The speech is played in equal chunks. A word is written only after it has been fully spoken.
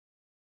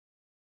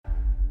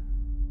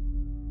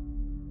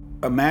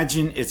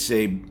Imagine it's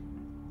a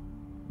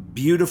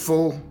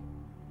beautiful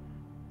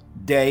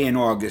day in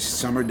August,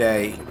 summer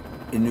day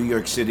in New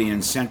York City,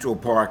 and Central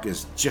Park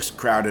is just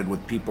crowded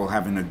with people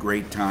having a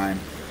great time.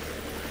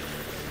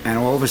 And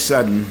all of a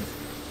sudden,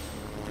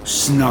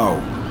 snow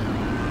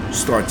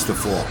starts to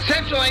fall.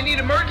 Central, I need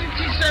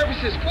emergency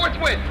services,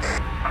 forthwith.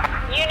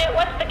 Unit,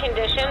 what's the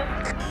condition?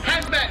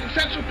 Hazmat in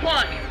Central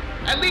Park.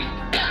 At least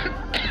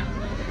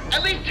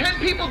 10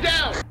 people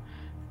down.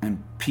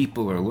 And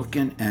people are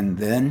looking, and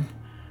then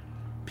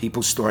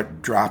people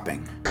start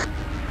dropping.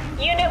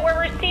 Unit,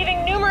 we're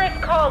receiving numerous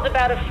calls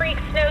about a freak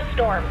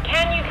snowstorm.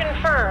 Can you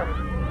confirm?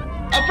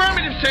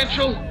 Affirmative,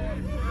 Central.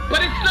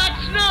 But it's not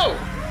snow.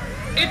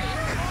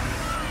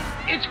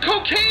 It's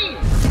cocaine.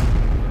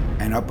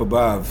 And up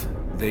above,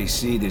 they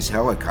see this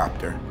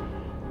helicopter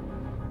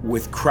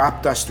with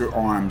crop duster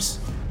arms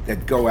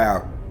that go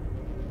out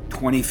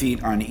 20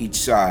 feet on each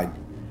side,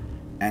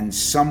 and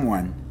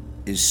someone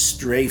is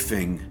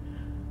strafing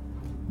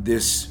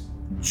this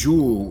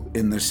jewel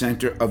in the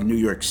center of New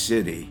York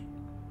City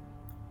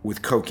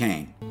with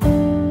cocaine.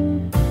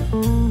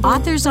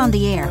 Authors on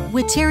the Air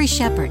with Terry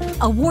Shepard,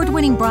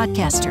 award-winning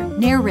broadcaster,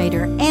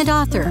 narrator, and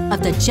author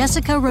of the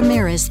Jessica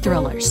Ramirez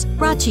thrillers.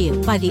 Brought to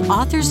you by the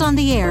Authors on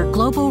the Air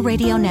Global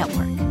Radio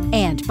Network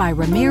and by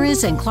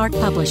Ramirez and Clark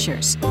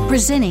Publishers.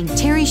 Presenting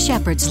Terry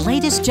Shepard's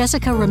latest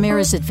Jessica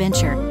Ramirez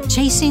adventure,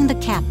 Chasing the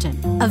Captain.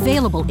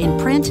 Available in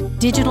print,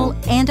 digital,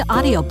 and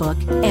audiobook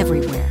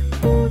everywhere.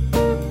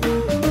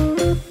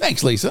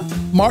 Thanks, Lisa.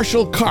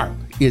 Marshall Karp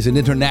is an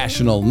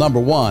international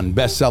 #1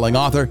 best-selling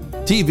author,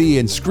 TV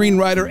and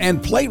screenwriter,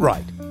 and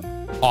playwright.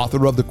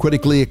 Author of the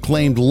critically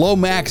acclaimed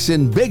Lomax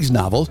and Biggs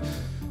novels.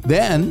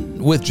 Then,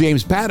 with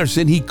James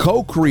Patterson, he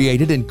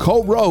co-created and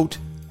co-wrote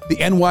the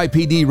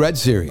NYPD Red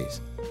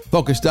series,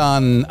 focused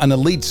on an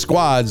elite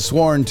squad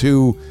sworn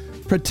to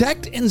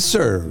protect and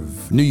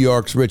serve New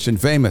York's rich and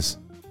famous.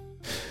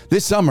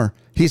 This summer,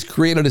 he's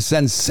created a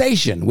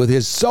sensation with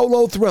his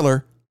solo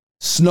thriller,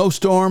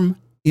 Snowstorm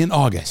in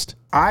August.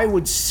 I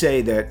would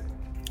say that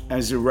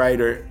as a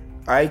writer,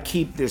 I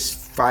keep this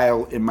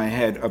file in my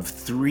head of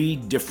 3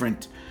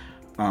 different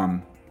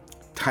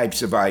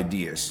types of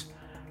ideas.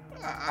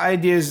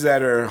 Ideas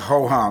that are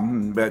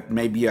ho-hum, but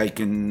maybe I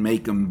can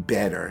make them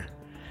better.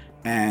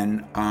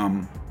 And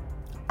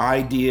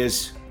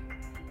ideas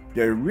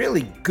that are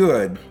really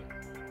good,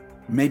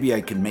 maybe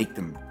I can make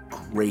them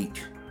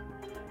great.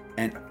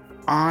 And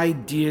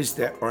ideas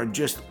that are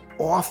just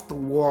off the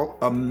wall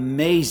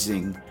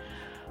amazing,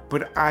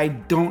 but I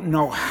don't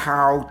know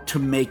how to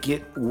make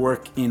it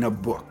work in a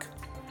book.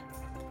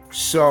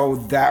 So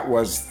that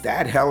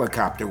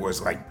helicopter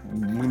was like,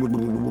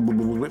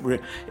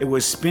 it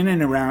was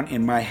spinning around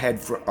in my head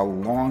for a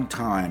long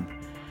time.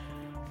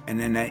 And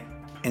then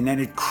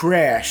it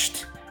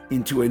crashed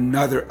into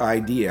another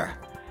idea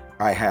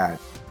I had.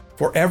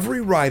 For every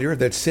writer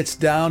that sits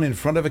down in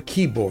front of a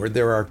keyboard,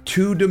 there are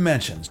 2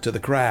 dimensions to the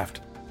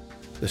craft: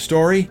 the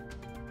story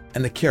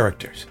and the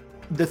characters.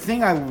 The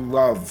thing I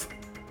love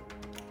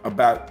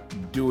about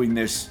doing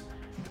this,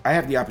 I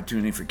have the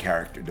opportunity for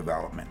character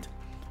development,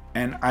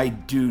 and I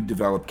do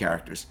develop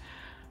characters.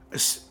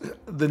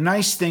 The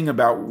nice thing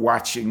about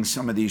watching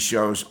some of these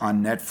shows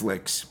on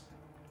Netflix,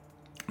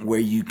 where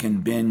you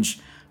can binge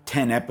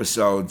 10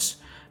 episodes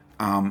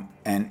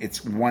and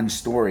it's one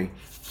story,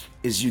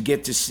 is you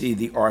get to see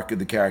the arc of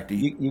the character.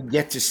 You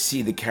get to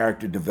see the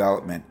character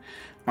development.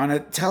 On a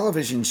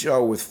television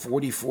show with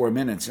 44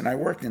 minutes, and I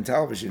worked in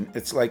television,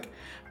 it's like,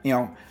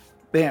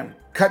 bam,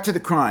 cut to the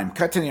crime,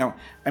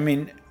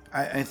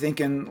 I think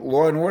in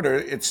Law and Order,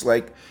 it's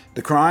like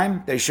the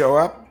crime, they show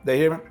up,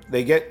 they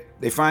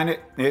find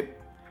it,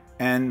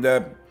 and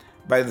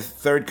by the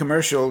 3rd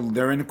commercial,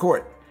 they're in the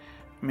court.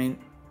 In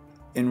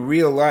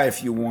real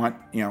life, you want,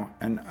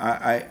 and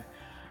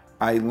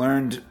I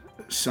learned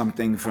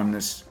something from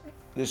this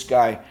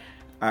guy.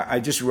 I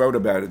just wrote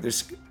about it.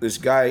 This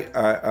guy,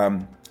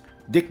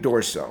 Dick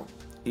Dorso,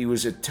 he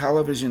was a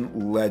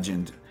television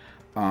legend.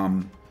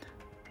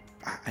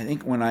 I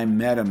think when I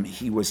met him,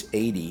 he was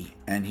 80,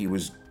 and he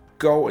was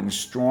going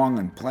strong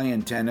and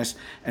playing tennis,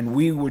 and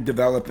we were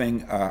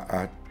developing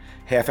a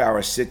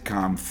half-hour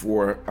sitcom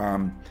for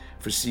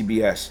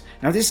CBS.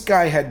 Now, this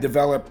guy had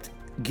developed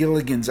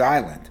Gilligan's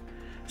Island,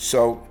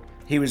 so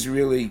he was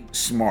really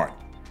smart,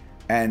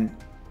 and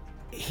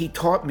he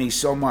taught me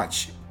so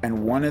much.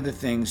 And one of the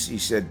things he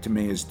said to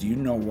me is, do you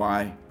know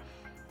why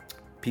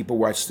people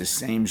watch the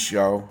same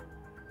show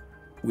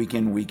week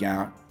in, week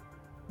out,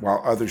 while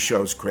other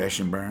shows crash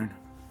and burn?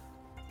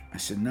 I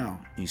said, no.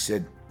 He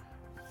said,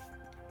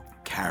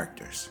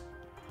 characters.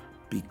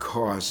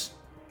 Because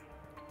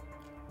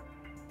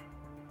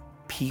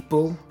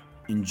people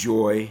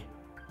enjoy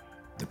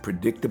the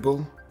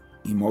predictable,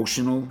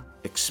 emotional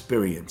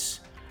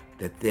experience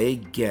that they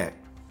get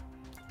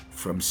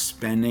from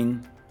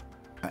spending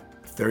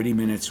 30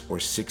 minutes or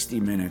 60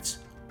 minutes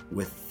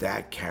with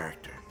that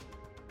character.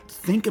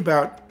 Think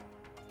about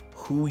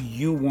who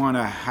you want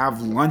to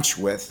have lunch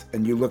with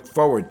and you look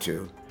forward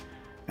to,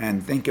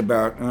 and think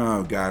about,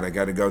 oh God, I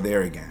got to go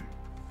there again.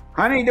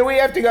 Honey, do we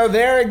have to go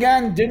there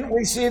again? Didn't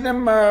we see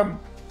them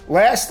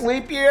last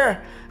leap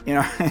year? You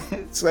know,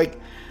 it's like,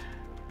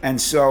 and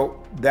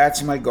so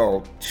that's my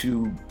goal,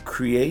 to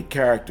create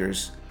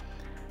characters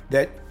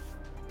that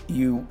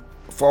you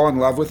fall in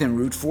love with and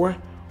root for,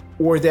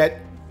 or that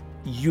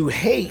you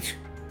hate,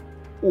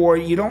 or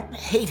you don't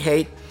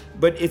hate,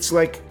 but it's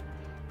like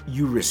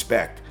you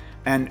respect.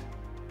 And,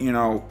 you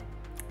know,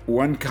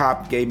 one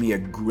cop gave me a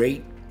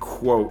great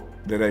quote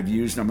that I've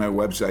used on my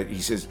website.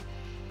 He says,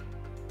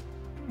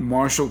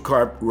 Marshall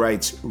Karp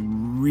writes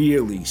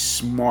really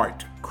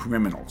smart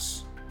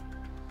criminals,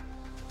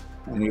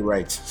 and he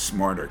writes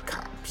smarter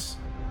cops.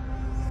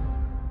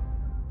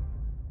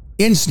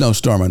 In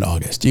Snowstorm in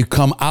August, you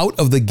come out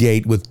of the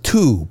gate with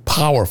two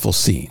powerful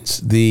scenes.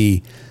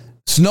 The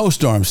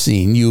snowstorm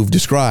scene you've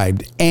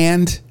described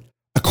and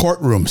a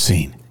courtroom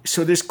scene.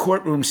 So this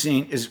courtroom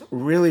scene is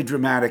really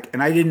dramatic,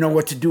 and I didn't know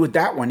what to do with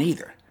that one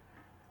either.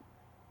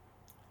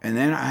 And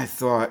then I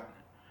thought,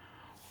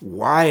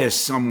 why is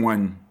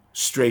someone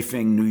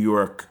strafing New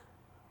York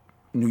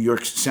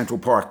Central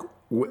Park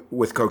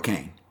with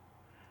cocaine?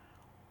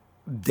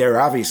 They're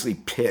obviously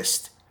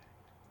pissed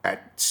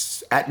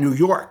at New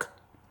York.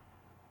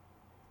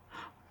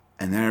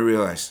 And then I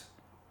realized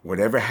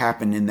whatever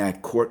happened in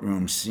that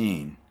courtroom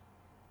scene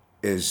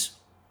is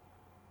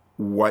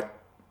what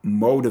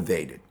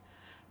motivated.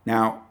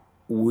 Now,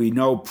 we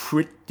know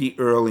pretty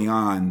early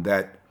on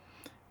that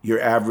your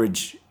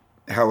average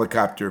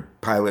helicopter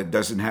pilot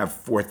doesn't have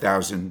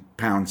 4,000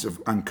 pounds of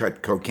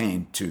uncut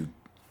cocaine to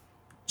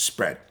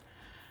spread.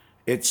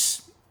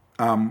 It's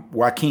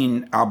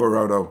Joaquin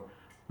Alvarado,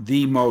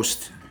 the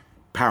most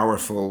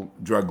powerful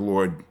drug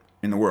lord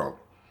in the world.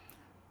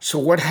 So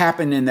what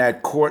happened in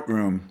that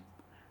courtroom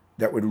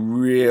that would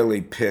really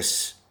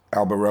piss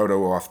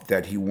Alvarado off,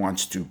 that he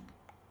wants to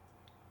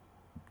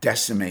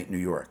decimate New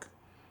York?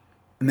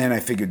 And then I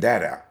figured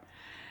that out.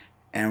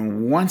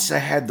 And once I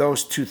had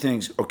those two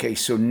things, okay,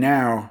 so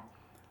now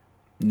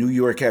New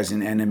York has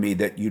an enemy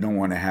that you don't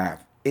want to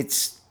have.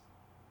 It's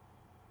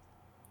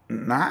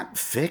not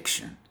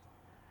fiction.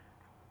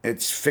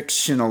 It's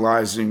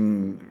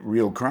fictionalizing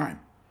real crime.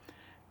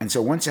 And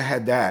so once I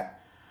had that,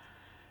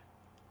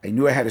 I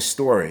knew I had a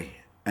story,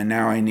 and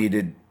now I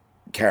needed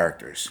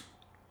characters.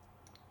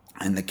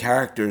 And the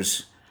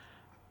characters,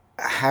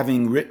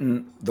 having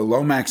written the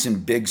Lomax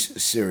and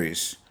Biggs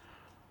series,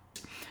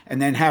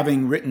 and then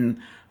having written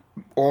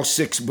all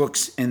 6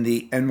 books in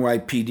the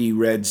NYPD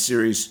Red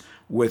series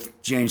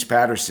with James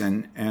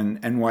Patterson, and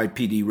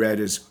NYPD Red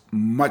is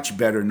much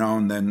better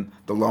known than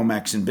the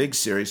Lomax and Biggs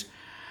series,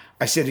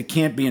 I said it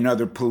can't be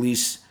another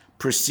police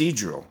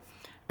procedural.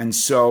 And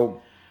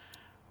so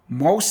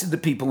most of the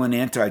people in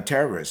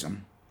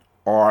anti-terrorism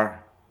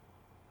are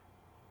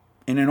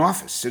in an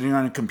office, sitting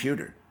on a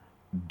computer,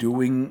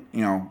 doing,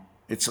 you know,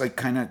 it's like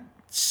kind of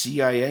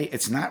CIA.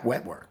 It's not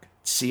wet work.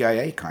 It's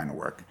CIA kind of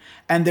work.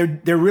 And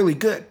they're really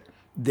good.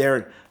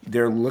 They're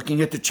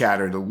looking at the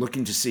chatter. They're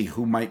looking to see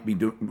who might be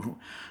doing.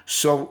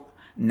 So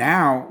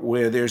now,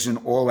 where there's an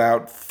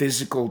all-out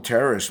physical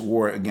terrorist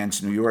war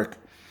against New York,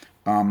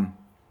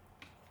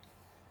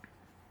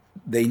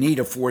 they need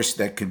a force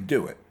that can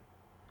do it.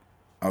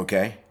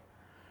 Okay?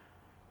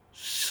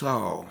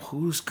 So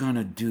who's going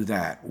to do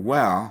that?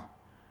 Well,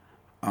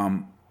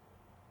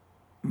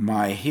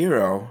 my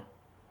hero,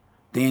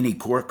 Danny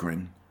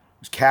Corcoran,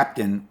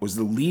 was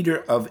the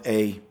leader of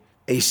a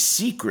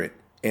secret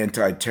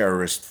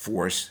anti-terrorist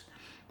force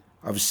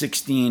of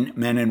 16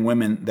 men and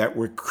women that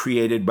were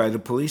created by the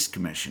police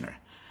commissioner.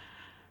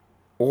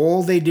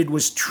 All they did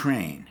was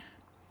train.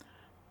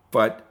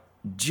 But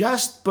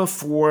just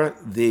before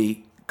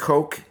the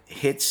coke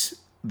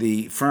hits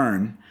the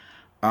fern,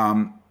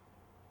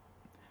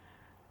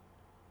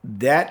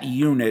 that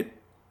unit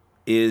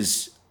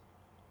is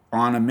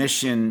on a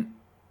mission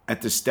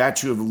at the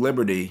Statue of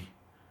Liberty,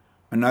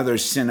 another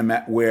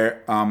cinema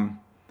where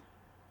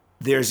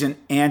there's an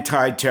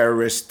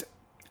anti-terrorist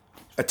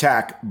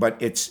attack, but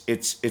it's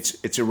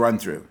a run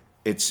through.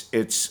 It's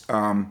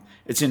an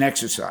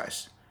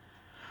exercise,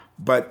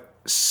 but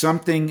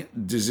something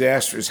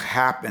disastrous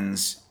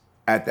happens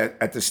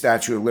at the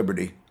Statue of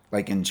Liberty,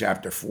 like in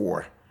chapter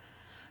 4.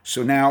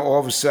 So now all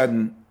of a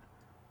sudden,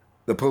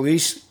 the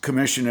police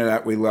commissioner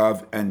that we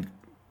love and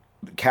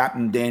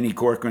Captain Danny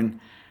Corcoran,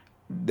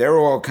 they're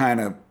all kind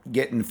of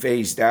getting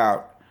phased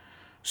out,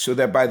 so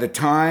that by the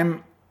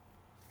time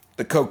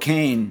the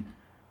cocaine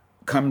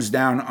comes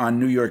down on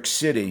New York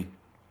City,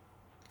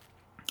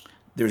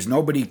 there's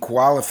nobody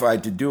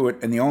qualified to do it,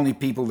 and the only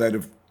people that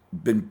have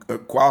been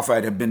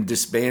qualified have been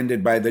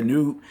disbanded by the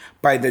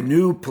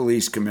new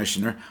police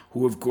commissioner,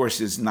 who of course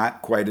is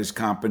not quite as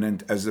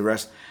competent as the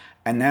rest,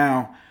 and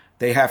now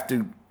they have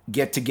to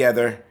get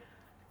together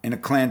in a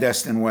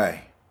clandestine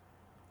way.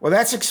 Well,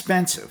 that's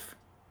expensive.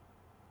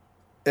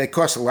 It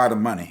costs a lot of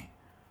money.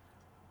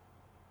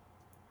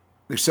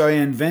 So I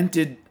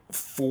invented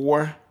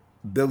 4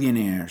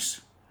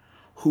 billionaires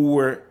who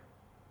were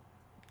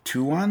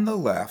 2 on the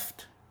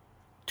left,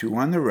 2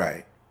 on the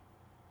right,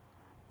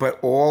 but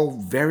all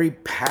very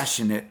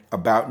passionate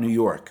about New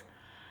York.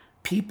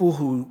 people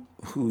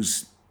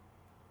whose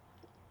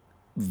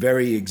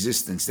very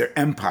existence, their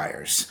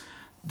empires,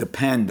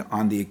 depend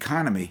on the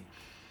economy,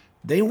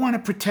 they want to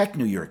protect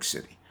New York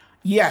City.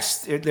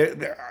 Yes,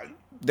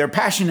 they're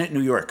passionate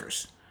New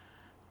Yorkers,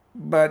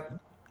 but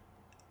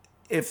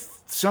if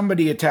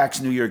somebody attacks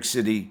New York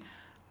City,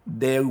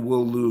 they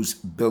will lose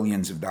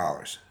billions of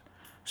dollars.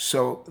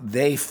 So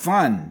they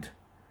fund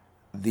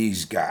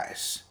these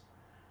guys.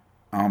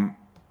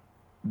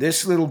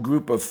 This little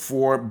group of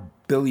 4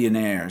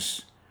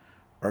 billionaires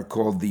are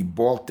called the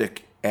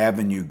Baltic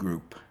Avenue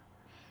Group.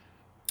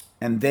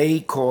 And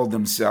they call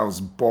themselves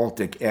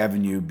Baltic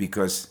Avenue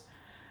because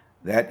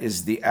that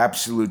is the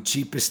absolute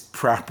cheapest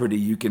property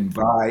you can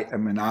buy, a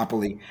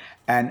monopoly.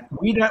 And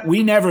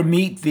we never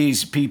meet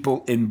these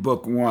people in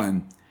book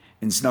 1,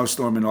 in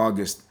Snowstorm in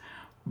August,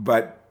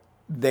 but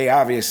they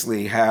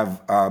obviously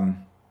have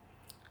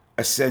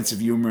a sense of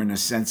humor and a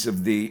sense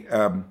of the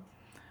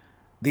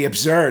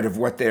absurd of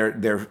what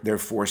they're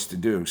forced to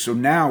do. So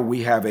now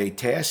we have a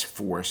task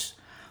force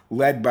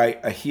led by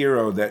a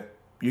hero that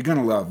you're going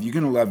to love. You're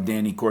going to love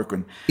Danny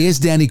Corcoran. Is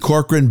Danny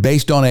Corcoran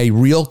based on a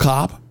real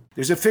cop?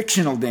 There's a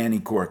fictional Danny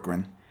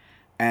Corcoran,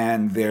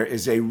 and there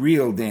is a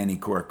real Danny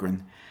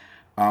Corcoran.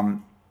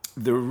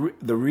 The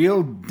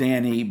real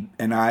Danny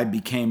and I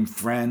became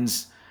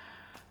friends,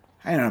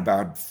 I don't know,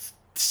 about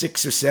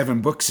 6 or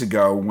 7 books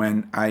ago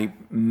when I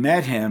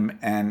met him,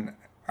 and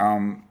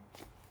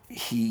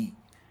he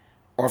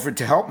offered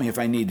to help me if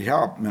I needed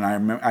help. And I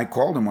remember I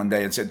called him one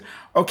day and said,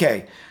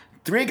 "Okay,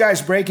 3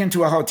 guys break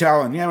into a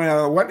hotel, and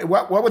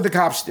what would the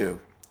cops do?"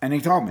 And he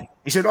told me.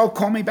 He said, "Oh,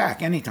 call me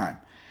back anytime."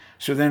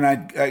 So then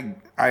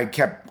I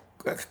kept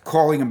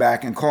calling him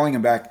back, and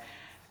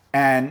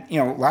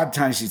a lot of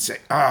times he'd say,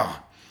 "Oh,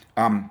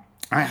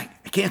 I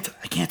can't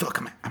talk.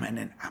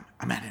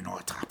 I'm at an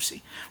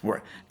autopsy,"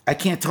 or "I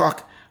can't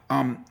talk.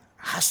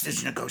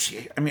 Hostage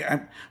negotiate."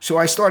 So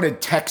I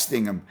started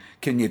texting him,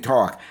 "Can you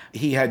talk?"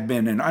 He had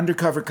been an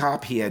undercover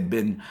cop. He had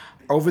been,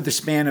 over the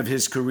span of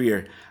his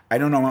career, I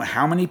don't know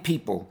how many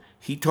people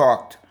he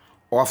talked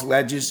off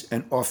ledges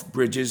and off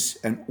bridges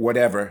and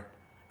whatever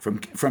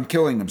from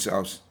killing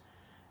themselves.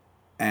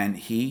 And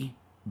he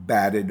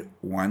batted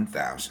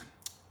 1,000.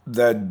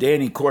 The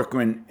Danny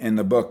Corcoran in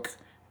the book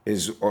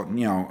is,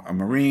 a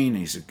Marine.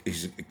 He's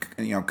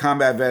a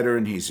combat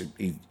veteran.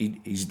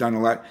 He's done a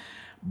lot,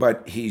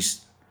 but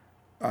he's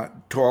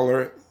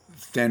taller,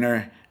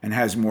 thinner, and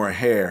has more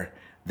hair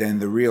than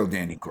the real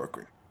Danny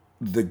Corcoran.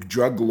 The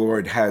drug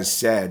lord has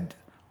said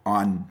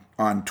on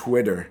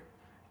Twitter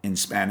in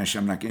Spanish,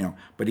 I'm not,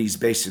 but he's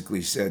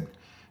basically said,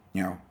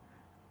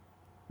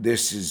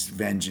 this is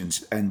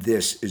vengeance, and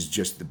this is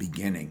just the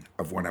beginning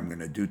of what I'm going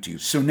to do to you.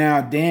 So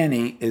now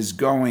Danny is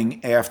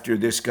going after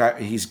this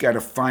guy. He's got to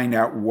find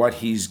out what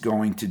he's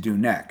going to do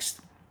next.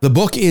 The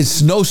book is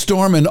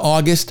Snowstorm in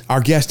August.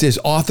 Our guest is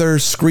author,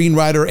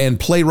 screenwriter, and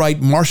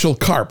playwright Marshall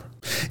Karp.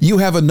 You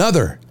have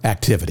another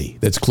activity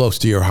that's close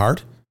to your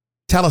heart.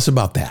 Tell us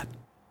about that.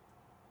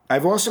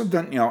 I've also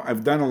done,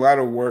 I've done a lot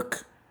of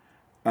work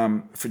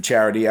for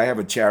charity. I have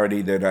a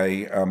charity that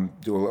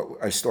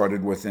I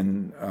started with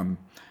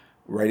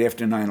right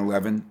after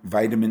 9/11,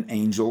 Vitamin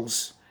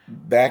Angels.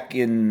 Back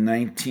in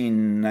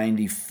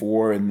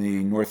 1994, in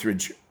the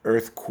Northridge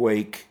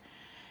earthquake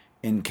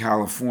in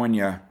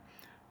California,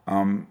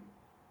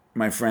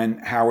 my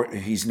friend Howard,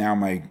 he's now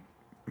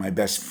my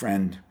best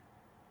friend.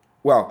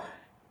 Well,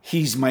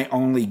 he's my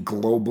only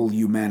global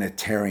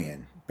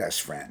humanitarian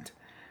best friend.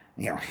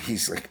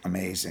 He's like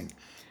amazing.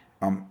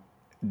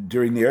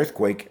 During the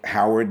earthquake,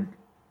 Howard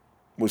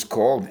was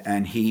called,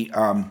 and he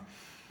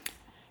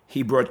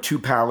brought 2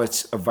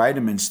 pallets of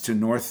vitamins to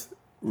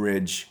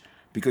Northridge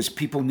because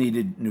people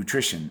needed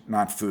nutrition,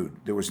 not food.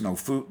 There was no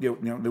food,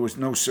 there was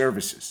no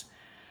services.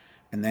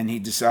 And then he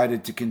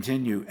decided to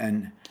continue,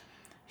 and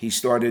he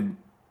started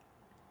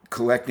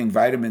collecting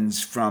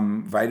vitamins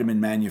from vitamin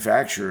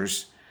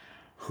manufacturers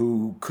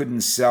who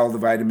couldn't sell the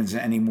vitamins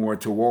anymore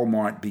to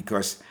Walmart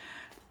because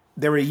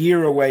they're a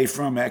year away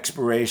from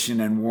expiration,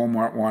 and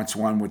Walmart wants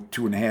one with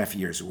 2.5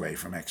 years away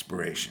from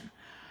expiration.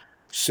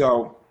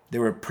 So they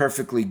were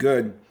perfectly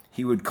good.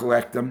 He would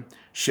collect them,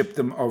 ship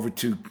them over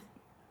to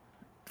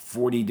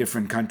 40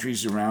 different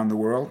countries around the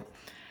world.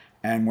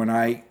 And when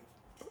I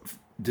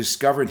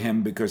discovered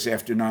him, because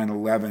after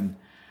 9/11,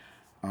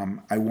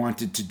 I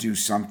wanted to do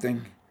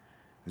something.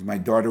 My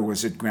daughter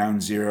was at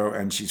ground zero,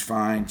 and she's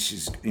fine.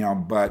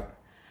 But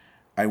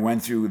I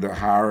went through the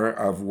horror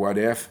of what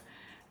if.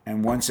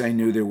 And once I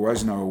knew there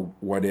was no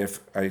what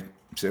if, I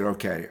said,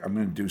 okay, I'm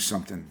going to do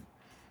something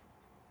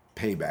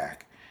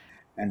payback.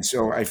 And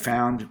so I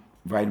found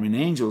Vitamin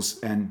Angels,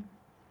 and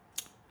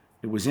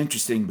it was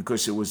interesting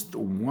because it was the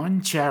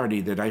one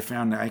charity that I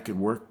found that I could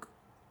work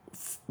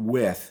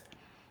with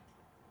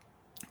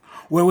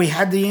where we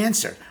had the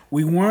answer.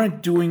 We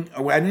weren't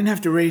I didn't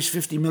have to raise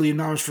 $50 million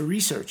for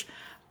research.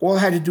 All I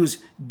had to do is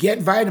get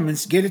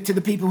vitamins, get it to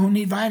the people who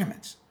need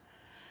vitamins.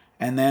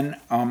 And then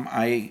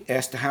I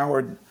asked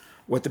Howard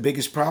what the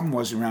biggest problem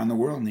was around the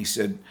world, and he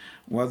said,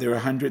 well, there are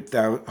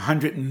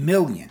 100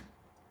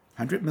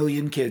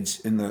 million kids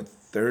in the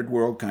third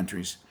world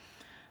countries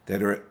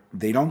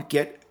they don't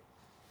get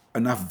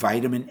enough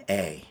vitamin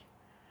A.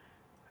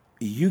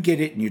 You get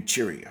it in your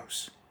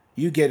Cheerios.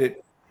 You get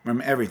it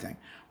from everything.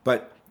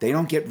 But they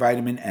don't get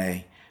vitamin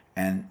A,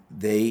 and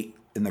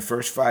in the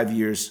first 5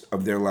 years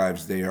of their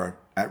lives, they are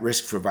at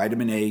risk for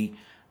vitamin A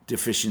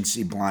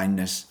deficiency,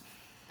 blindness.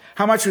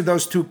 How much would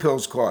those 2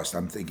 pills cost?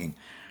 I'm thinking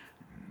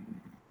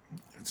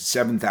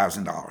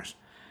 $7,000.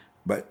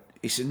 But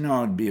he said,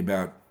 no, it'd be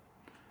about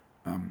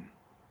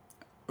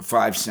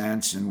 5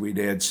 cents, and we'd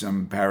add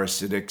some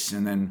parasitics.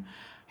 And then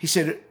he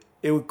said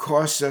it would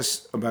cost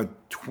us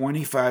about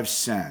 25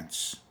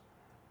 cents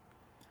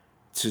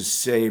to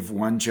save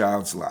one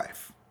child's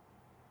life.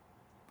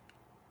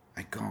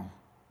 I go,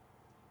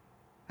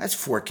 that's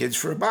 4 kids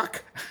for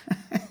 $1.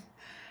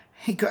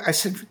 I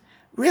said,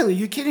 really,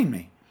 you're kidding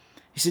me?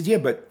 He said, yeah,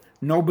 but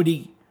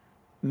nobody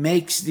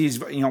makes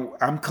these,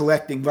 I'm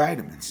collecting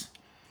vitamins.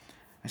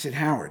 I said,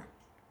 Howard,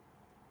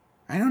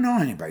 I don't know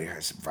anybody who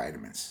has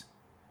vitamins.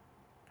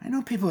 I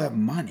know people have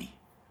money.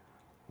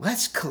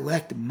 Let's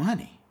collect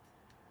money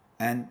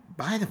and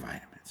buy the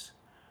vitamins.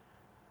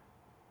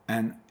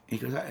 And he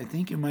goes, I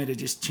think you might have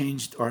just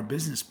changed our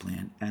business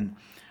plan. And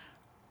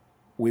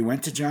we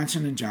went to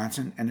Johnson &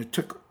 Johnson, and it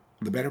took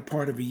the better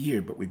part of a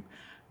year, but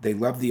they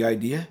loved the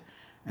idea.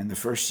 And the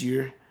first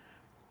year,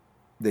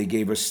 they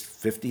gave us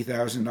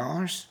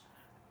 $50,000.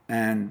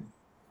 And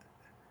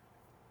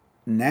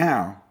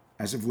now,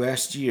 as of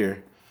last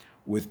year,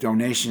 with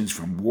donations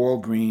from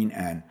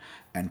Walgreens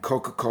and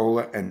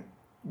Coca-Cola and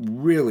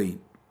really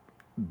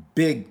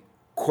big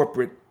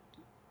corporate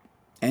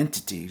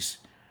entities,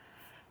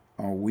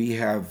 we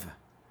have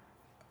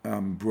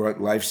brought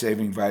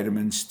life-saving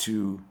vitamins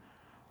to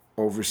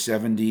over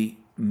 70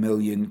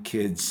 million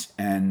kids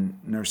and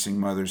nursing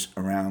mothers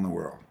around the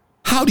world.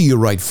 How do you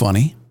write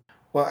funny?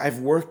 Well, I've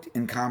worked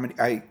in comedy.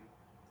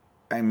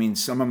 I mean,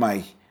 some of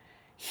my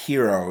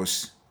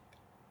heroes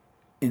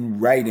in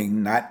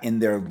writing, not in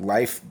their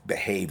life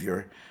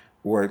behavior,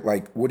 were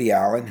like Woody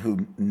Allen,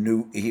 who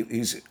knew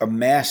he's a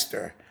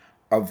master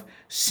of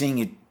seeing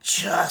it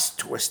just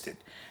twisted.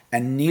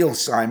 And Neil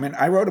Simon,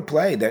 I wrote a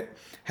play that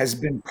has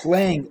been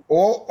playing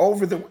all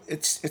over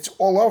it's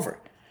all over.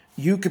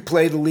 You could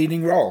play the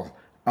leading role.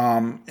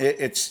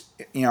 It's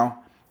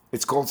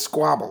called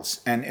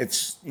Squabbles, and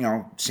it's,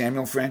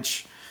 Samuel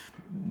French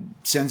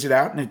sends it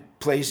out, and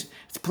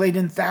it's played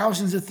in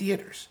thousands of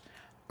theaters.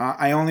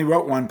 I only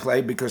wrote one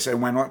play because I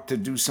went up to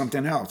do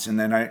something else. And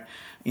then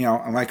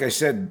like I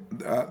said,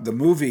 the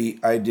movie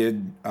I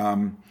did,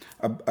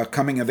 a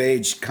coming of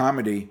age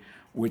comedy,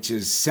 which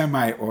is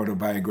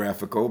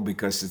semi-autobiographical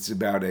because it's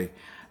about a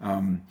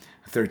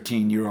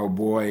 13-year-old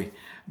boy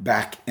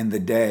back in the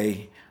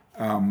day,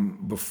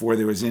 before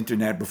there was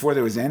internet, before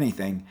there was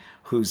anything,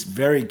 who's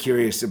very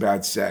curious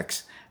about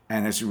sex.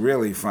 And it's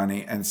really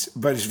funny,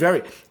 but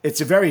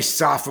it's a very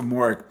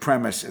sophomoric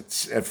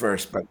premise at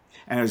first,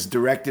 and it was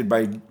directed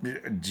by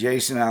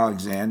Jason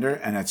Alexander,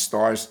 and it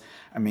stars,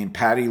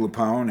 Patti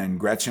LuPone and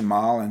Gretchen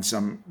Mol and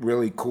some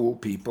really cool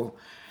people.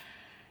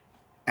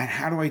 And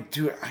how do I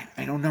do it?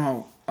 I don't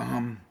know.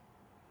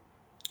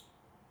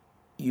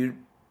 You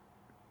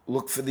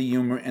look for the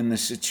humor in the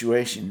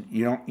situation.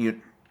 You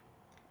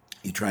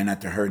try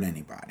not to hurt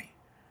anybody.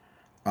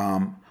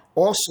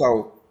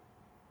 Also,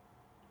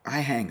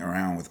 I hang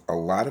around with a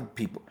lot of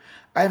people.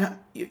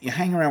 You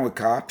hang around with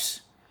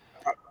cops.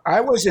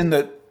 I was in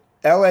the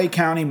L.A.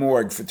 County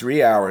morgue for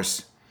 3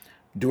 hours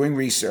doing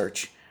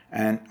research,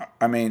 and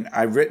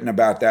I've written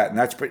about that, and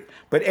that's pretty.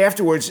 But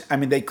afterwards,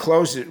 they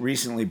closed it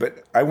recently.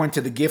 But I went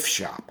to the gift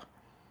shop.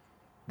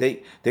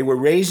 They were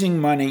raising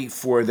money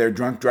for their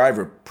drunk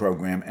driver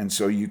program, and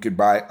so you could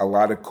buy a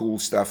lot of cool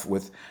stuff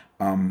with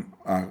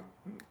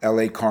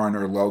L.A.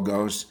 Coroner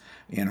logos,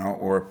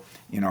 or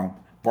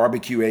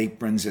barbecue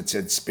aprons that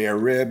said spare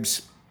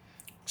ribs,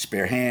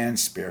 spare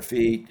hands, spare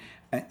feet,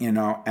 and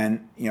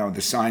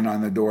the sign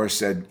on the door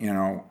said,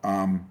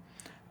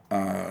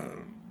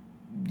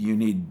 you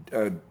need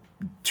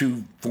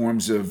 2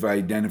 forms of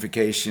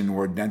identification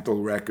or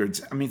dental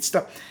records.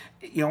 Stuff,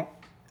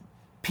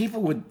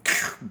 people would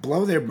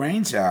blow their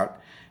brains out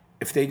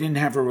if they didn't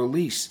have a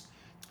release.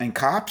 And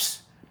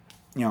cops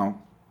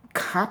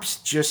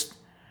just,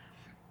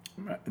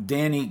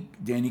 Danny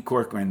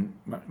Corcoran,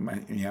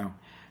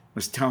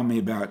 was telling me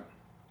about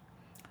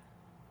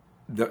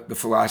the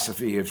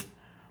philosophy of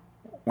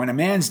when a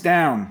man's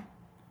down,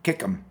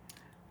 kick him.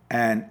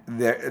 And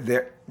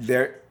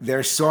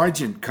their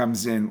sergeant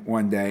comes in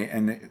one day,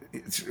 and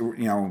it's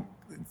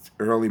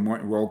early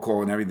morning roll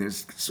call and everything.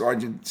 This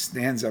sergeant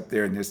stands up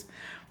there, and there's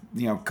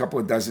a couple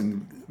of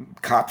dozen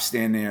cops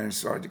standing there. And the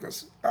sergeant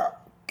goes, "Oh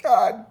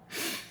God,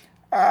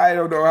 I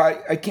don't know,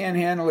 I can't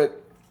handle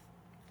it.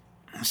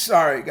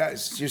 Sorry,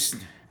 guys, just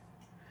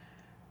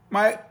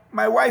my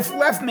wife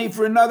left me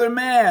for another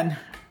man."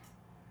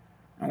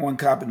 And one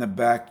cop in the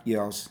back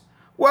yells,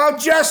 "Well,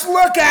 just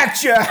look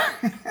at you."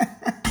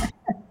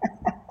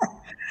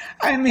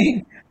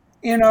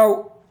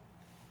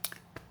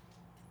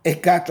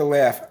 It got the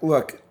laugh.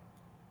 Look,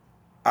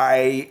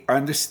 I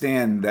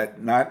understand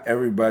that not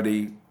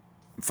everybody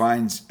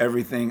finds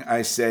everything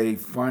I say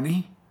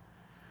funny,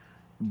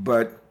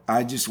 but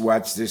I just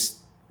watched this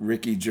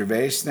Ricky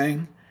Gervais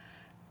thing.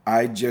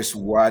 I just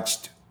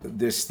watched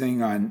this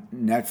thing on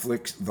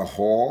Netflix, The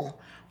Hall,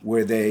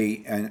 where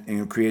they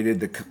created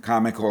the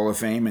Comic Hall of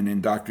Fame and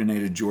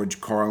indoctrinated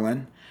George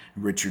Carlin,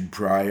 Richard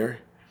Pryor,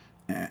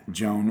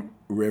 Joan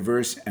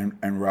Rivers,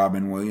 and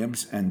Robin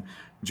Williams. And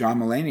John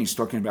Mulaney's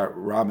talking about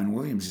Robin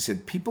Williams. He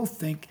said, people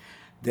think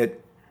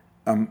that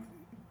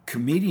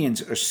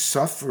comedians are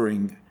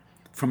suffering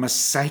from a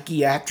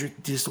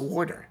psychiatric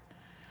disorder.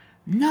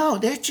 No,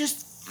 they're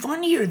just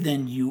funnier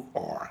than you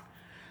are.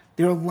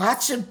 There are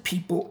lots of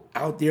people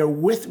out there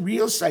with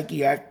real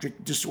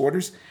psychiatric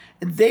disorders,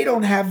 and they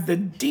don't have the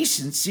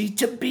decency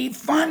to be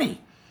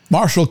funny.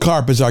 Marshall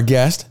Karp is our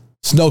guest.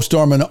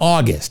 Snowstorm in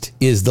August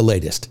is the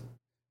latest.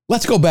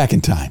 Let's go back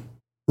in time.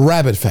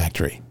 Rabbit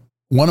Factory,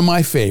 one of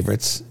my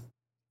favorites.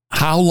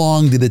 How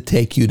long did it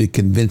take you to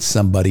convince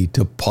somebody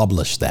to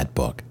publish that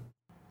book?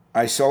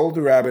 I sold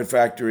the Rabbit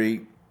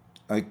Factory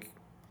like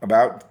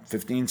about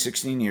 15,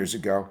 16 years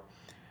ago.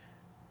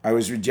 I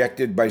was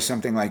rejected by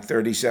something like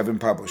 37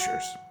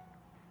 publishers.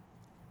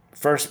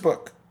 First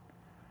book.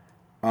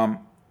 One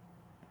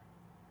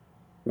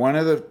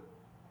of the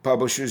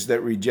publishers that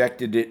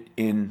rejected it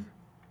in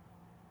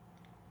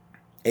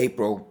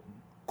April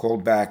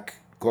called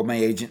my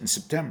agent in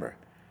September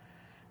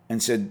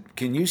and said,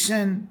 do you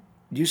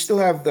still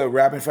have the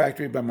Rabbit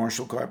Factory by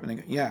Marshall Karp? And they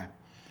go, yeah.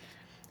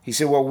 He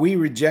said, well, we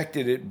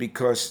rejected it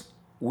because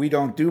we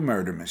don't do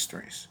murder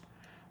mysteries.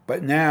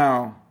 But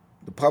now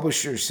the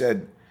publisher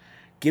said,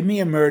 give me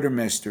a murder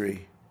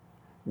mystery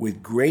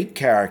with great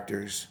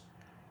characters,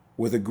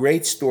 with a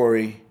great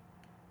story,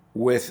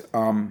 with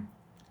a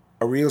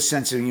real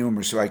sense of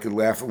humor so I could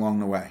laugh along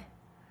the way.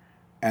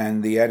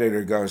 And the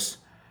editor goes,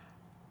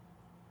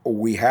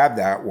 we have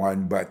that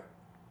one, but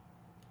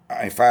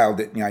I filed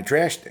it and I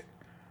trashed it.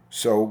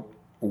 So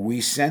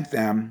we sent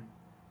them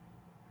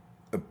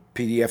a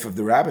PDF of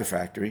the Rabbit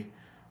Factory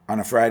on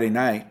a Friday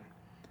night,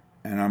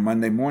 and on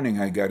Monday morning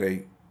I got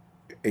a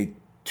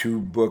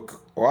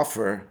 2-book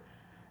offer,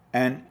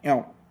 and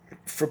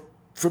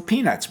for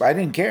peanuts. But I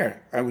didn't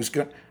care. I was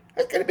going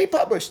to be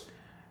published.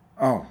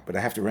 Oh, but I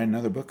have to write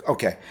another book?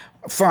 Okay,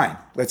 fine,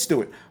 let's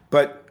do it.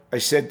 But I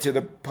said to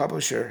the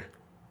publisher,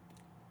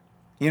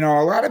 a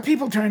lot of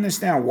people turn this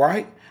down.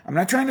 Why? I'm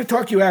not trying to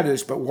talk you out of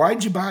this, but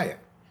why'd you buy it?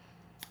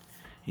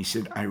 He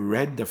said, I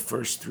read the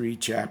first 3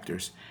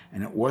 chapters,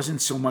 and it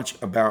wasn't so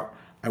much about,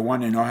 I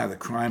wanted to know how the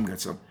crime got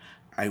solved.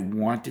 I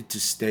wanted to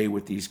stay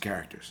with these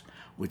characters,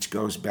 which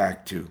goes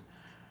back to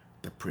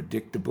the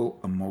predictable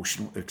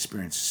emotional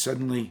experience.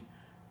 Suddenly,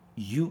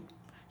 you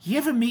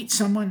ever meet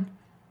someone,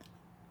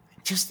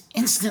 just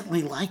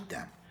instantly like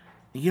them?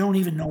 You don't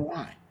even know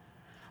why.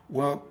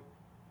 Well,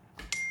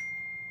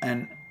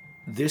 and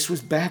this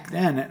was back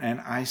then, and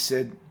I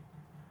said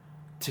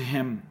to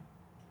him,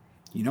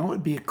 what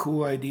would be a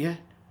cool idea?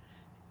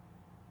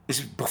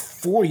 Is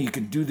before you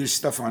could do this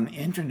stuff on the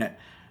internet,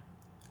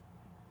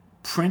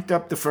 print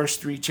up the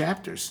first 3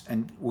 chapters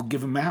and we'll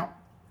give them out.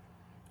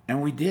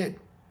 And we did.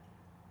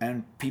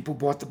 And people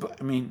bought the book.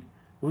 It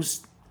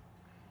was...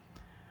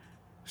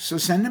 So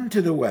send them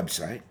to the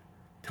website,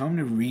 tell them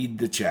to read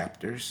the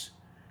chapters,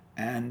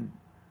 and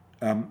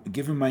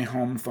give them my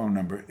home phone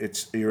number.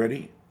 Are you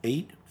ready?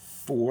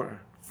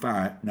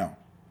 845, no.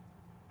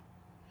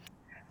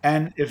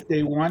 And if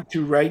they want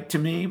to write to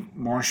me,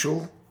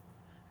 Marshall,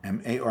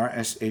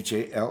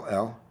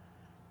 Marshall,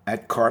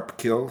 at Karp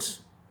Kills.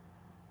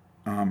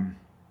 I'm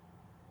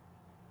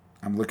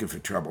looking for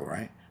trouble,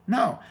 right?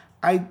 No,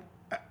 I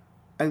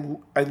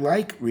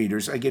like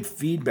readers. I get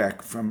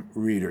feedback from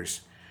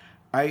readers.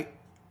 I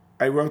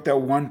wrote that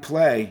one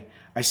play.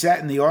 I sat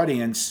in the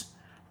audience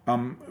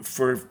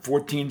for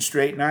 14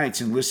 straight nights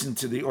and listened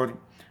to the audience.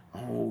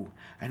 Oh,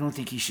 I don't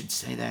think he should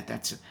say that.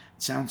 It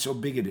sounds so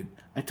bigoted.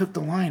 I took the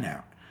line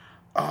out.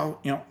 Oh,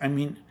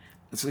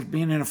 it's like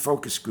being in a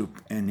focus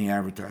group in the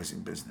advertising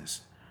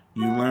business.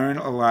 You learn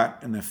a lot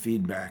in the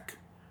feedback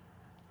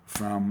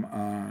from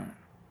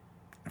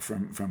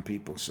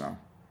people. So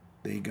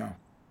there you go.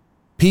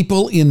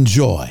 People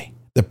enjoy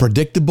the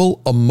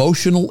predictable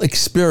emotional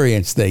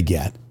experience they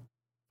get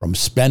from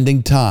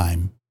spending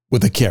time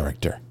with a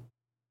character.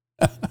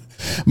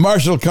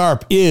 Marshall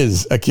Karp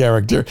is a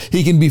character.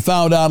 He can be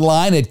found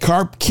online at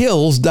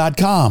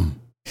karpkills.com.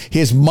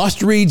 His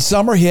must-read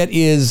summer hit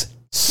is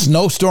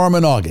Snowstorm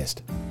in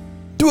August.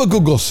 Do a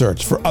Google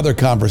search for other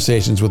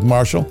conversations with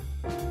Marshall.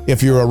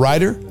 If you're a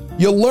writer,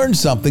 you'll learn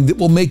something that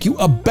will make you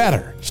a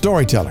better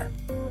storyteller.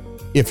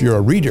 If you're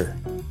a reader,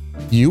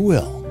 you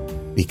will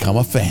become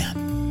a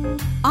fan.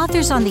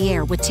 Authors on the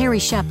Air with Terry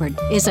Shepard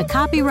is a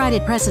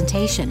copyrighted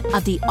presentation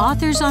of the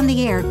Authors on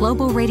the Air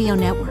Global Radio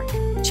Network.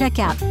 Check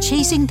out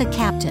Chasing the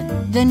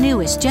Captain, the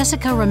newest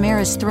Jessica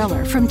Ramirez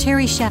thriller from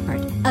Terry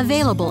Shepard,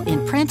 available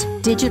in print,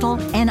 digital,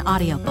 and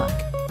audiobook.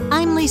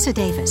 I'm Lisa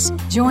Davis.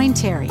 Join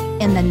Terry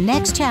in the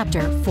next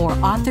chapter for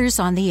Authors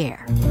on the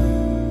Air.